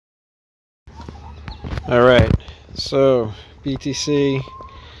Alright, so BTC,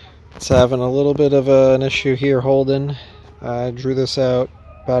 it's having a little bit of an issue here holding. I drew this out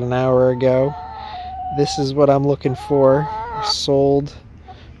about an hour ago. This is what I'm looking for. Sold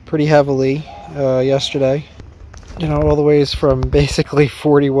pretty heavily yesterday. You know, all the ways from basically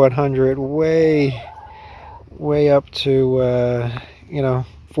 4,100 way up to,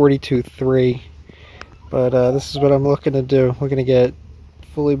 42.3. But this is what I'm looking to do. Looking to get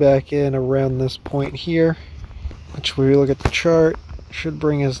fully back in around this point here, which when we look at the chart should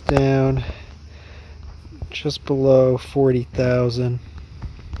bring us down just below 40,000.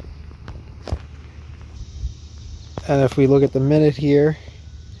 And if we look at the minute here,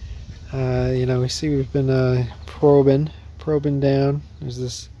 we see we've been probing down. There's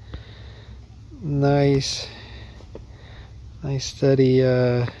this nice steady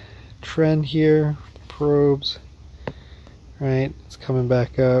trend here, probes. Right, it's coming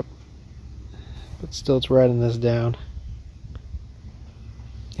back up, but still it's riding this down.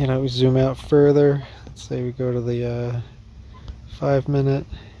 We zoom out further. Let's say we go to the 5 minute.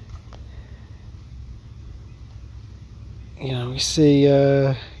 We see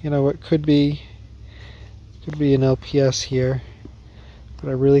what could be an LPS here, but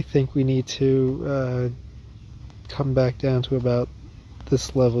I really think we need to come back down to about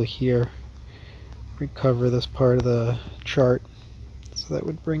this level here. Recover this part of the chart, so that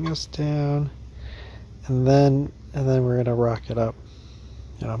would bring us down, and then we're gonna rock it up.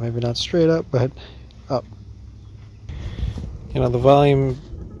 Maybe not straight up, but up. The volume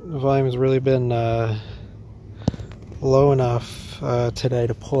has really been low enough today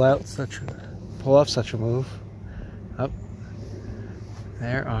to pull off such a move. Up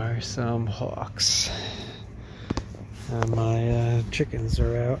there are some hawks, and my chickens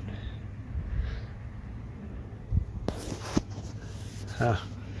are out.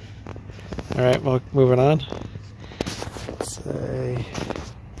 Alright, well, moving on. Let's say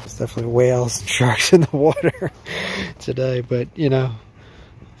there's definitely whales and sharks in the water today, but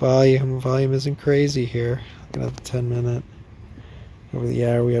volume isn't crazy here. Looking at the 10 minute. Over the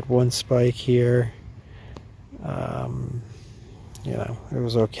hour we had one spike here. It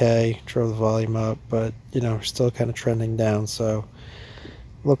was okay, drove the volume up, but we're still kind of trending down, so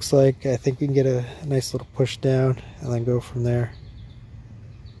looks like I think we can get a nice little push down and then go from there.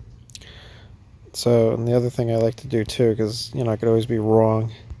 So, and the other thing I like to do too, because I could always be wrong,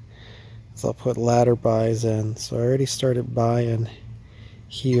 is I'll put ladder buys in. So I already started buying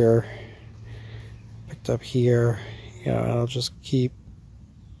here, picked up here, and I'll just keep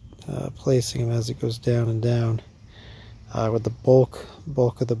placing them as it goes down and down, with the bulk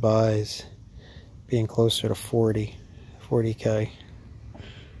of the buys being closer to 40k.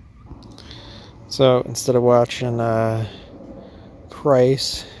 So instead of watching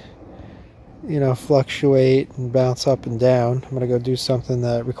price fluctuate and bounce up and down, I'm gonna go do something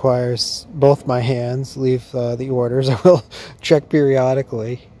that requires both my hands. Leave the orders. I will check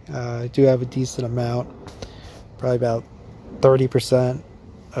periodically. I do have a decent amount, probably about 30%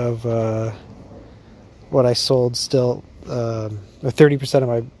 of what I sold still, or 30% of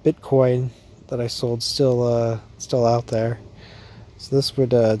my Bitcoin that I sold still out there. So this would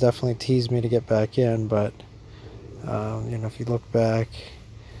definitely tease me to get back in, but if you look back,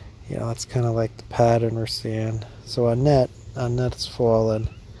 that's kind of like the pattern we're seeing. So on net it's fallen.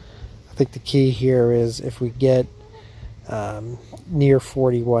 I think the key here is if we get near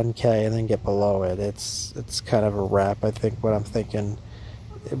 41k and then get below it, it's kind of a wrap. I think what I'm thinking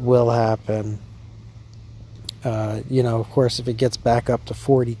it will happen. Of course, if it gets back up to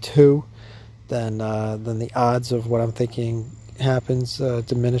 42, then the odds of what I'm thinking happens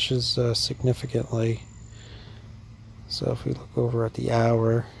diminishes significantly. So if we look over at the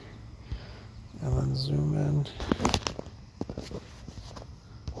hour and then zoom in,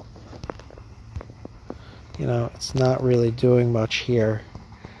 it's not really doing much here,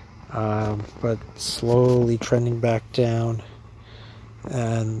 but slowly trending back down.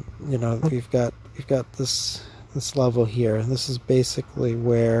 And we've got this level here. This is basically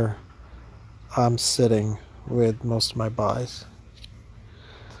where I'm sitting with most of my buys.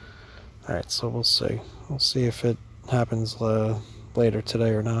 Alright, so we'll see if it happens later today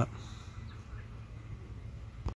or not.